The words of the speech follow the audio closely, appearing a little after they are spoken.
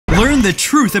Learn the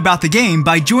truth about the game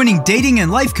by joining dating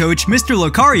and life coach Mr.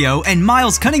 Locario and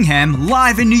Miles Cunningham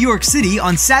live in New York City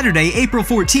on Saturday, April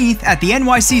 14th at the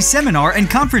NYC Seminar and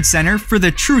Conference Center for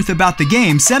the Truth About the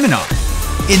Game seminar.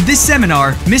 In this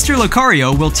seminar, Mr.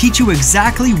 Locario will teach you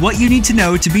exactly what you need to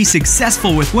know to be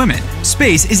successful with women.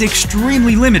 Space is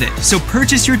extremely limited, so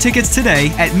purchase your tickets today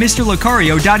at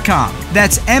MrLocario.com.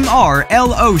 That's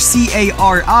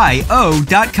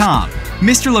MrLocario.com.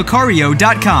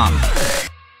 MrLocario.com.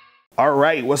 All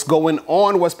right, what's going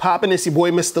on? What's poppin'? It's your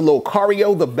boy, Mr.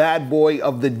 Locario, the bad boy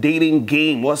of the dating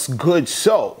game. What's good?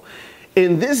 So,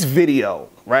 in this video,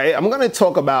 right, I'm going to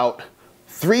talk about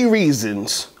 3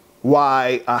 reasons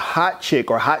why a hot chick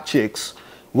or hot chicks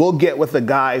will get with a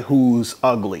guy who's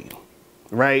ugly,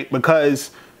 right?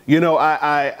 Because, you know,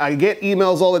 I get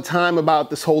emails all the time about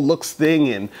this whole looks thing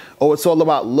and, oh, it's all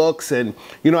about looks. And,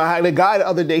 you know, I had a guy the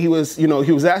other day, he was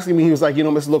asking me, he was like, you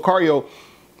know, Mr. Locario,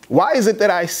 why is it that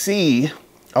I see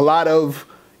a lot of,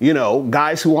 you know,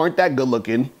 guys who aren't that good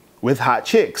looking with hot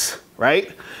chicks, right?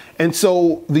 And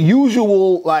so the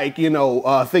usual, like, you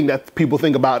know, thing that people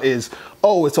think about is,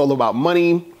 oh, it's all about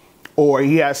money, or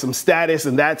he has some status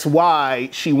and that's why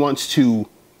she wants to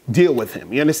deal with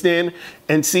him. You understand?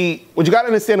 And see, what you got to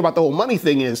understand about the whole money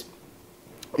thing is,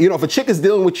 you know, if a chick is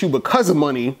dealing with you because of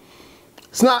money,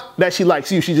 it's not that she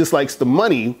likes you, she just likes the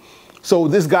money. So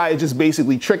this guy is just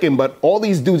basically tricking, but all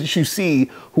these dudes that you see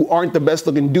who aren't the best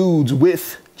looking dudes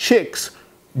with chicks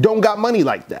don't got money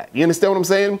like that. You understand what I'm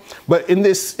saying? But in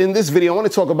this video, I want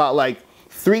to talk about like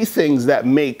 3 things that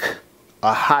make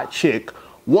a hot chick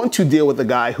want to deal with a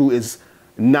guy who is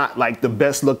not like the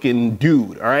best looking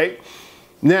dude. All right.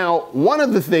 Now, one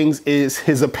of the things is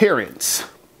his appearance,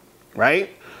 right?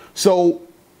 So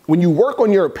when you work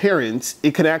on your appearance,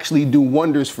 it can actually do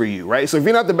wonders for you, right? So if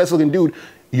you're not the best looking dude,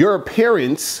 your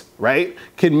appearance, right,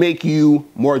 can make you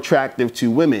more attractive to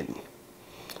women.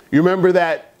 You remember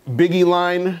that Biggie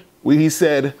line where he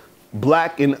said,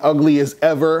 black and ugly as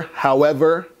ever,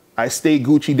 however, I stay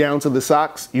Gucci down to the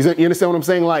socks? You understand what I'm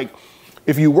saying? Like,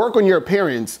 if you work on your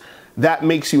appearance, that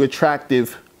makes you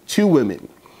attractive to women.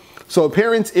 So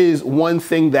appearance is one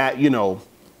thing that, you know,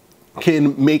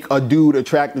 can make a dude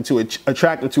attracted to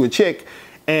a chick.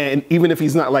 And even if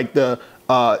he's not like the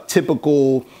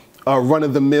typical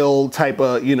run-of-the-mill type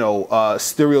of, you know,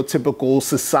 stereotypical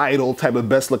societal type of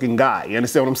best-looking guy. You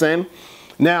understand what I'm saying?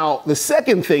 Now, the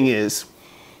second thing is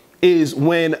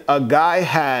when a guy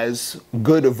has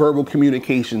good verbal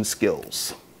communication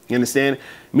skills. You understand?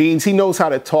 Means he knows how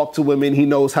to talk to women. He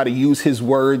knows how to use his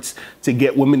words to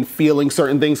get women feeling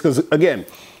certain things. Because, again,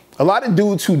 a lot of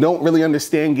dudes who don't really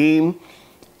understand game,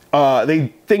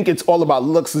 they think it's all about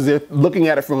looks as if looking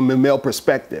at it from a male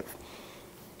perspective.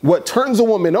 What turns a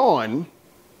woman on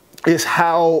is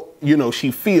how, you know, she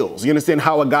feels. You understand?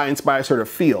 How a guy inspires her to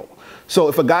feel. So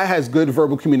if a guy has good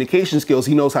verbal communication skills,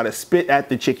 he knows how to spit at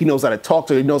the chick. He knows how to talk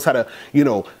to her. He knows how to, you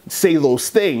know, say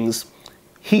those things.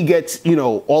 He gets, you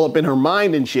know, all up in her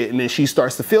mind and shit. And then she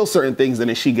starts to feel certain things. And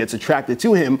then she gets attracted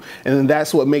to him. And then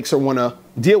that's what makes her want to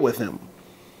deal with him.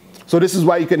 So this is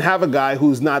why you can have a guy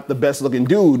who's not the best looking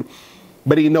dude,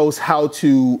 but he knows how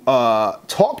to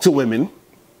talk to women.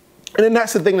 And then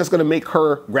that's the thing that's going to make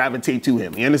her gravitate to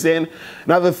him. You understand?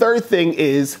 Now, the third thing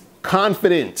is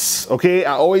confidence. Okay.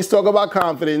 I always talk about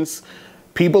confidence.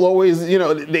 People always, you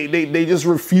know, they just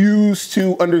refuse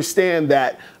to understand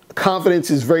that confidence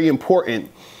is very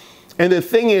important. And the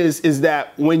thing is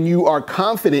that when you are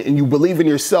confident and you believe in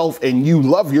yourself and you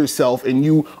love yourself and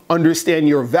you understand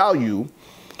your value,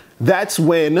 that's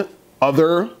when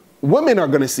other women are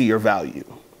going to see your value.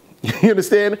 You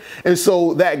understand? And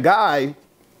so that guy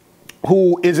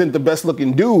who isn't the best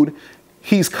looking dude,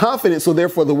 he's confident. So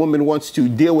therefore the woman wants to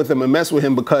deal with him and mess with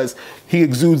him because he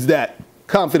exudes that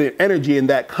confident energy, and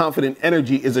that confident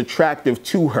energy is attractive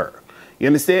to her. You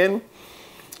understand?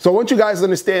 So I want you guys to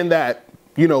understand that,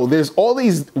 you know, there's all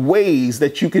these ways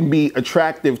that you can be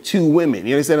attractive to women.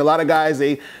 You understand? A lot of guys,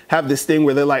 they have this thing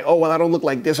where they're like, oh, well, I don't look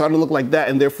like this, or I don't look like that.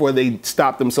 And therefore they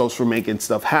stop themselves from making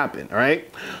stuff happen. All right.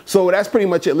 So that's pretty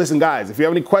much it. Listen, guys, if you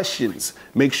have any questions,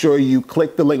 make sure you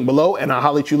click the link below and I'll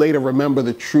holler at you later. Remember,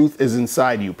 the truth is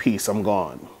inside you. Peace. I'm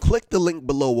gone. Click the link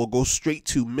below or go straight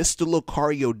to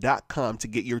MrLocario.com to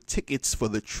get your tickets for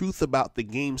the Truth About the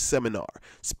Game seminar.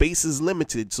 Space is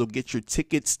limited, so get your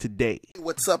tickets today. Hey,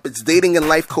 what's up? It's dating and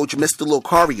life coach Mr.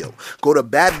 Locario. Go to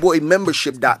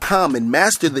badboymembership.com and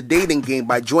master the dating game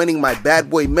by joining my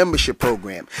Bad Boy Membership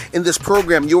program. In this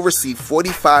program, you'll receive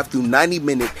 45 through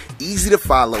 90-minute,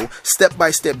 easy-to-follow,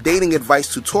 step-by-step dating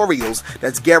advice tutorials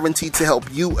that's guaranteed to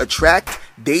help you attract,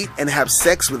 date, and have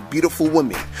sex with beautiful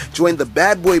women. Join the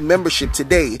Bad Boy membership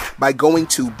today by going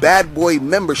to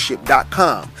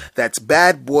badboymembership.com. That's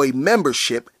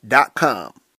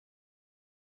badboymembership.com.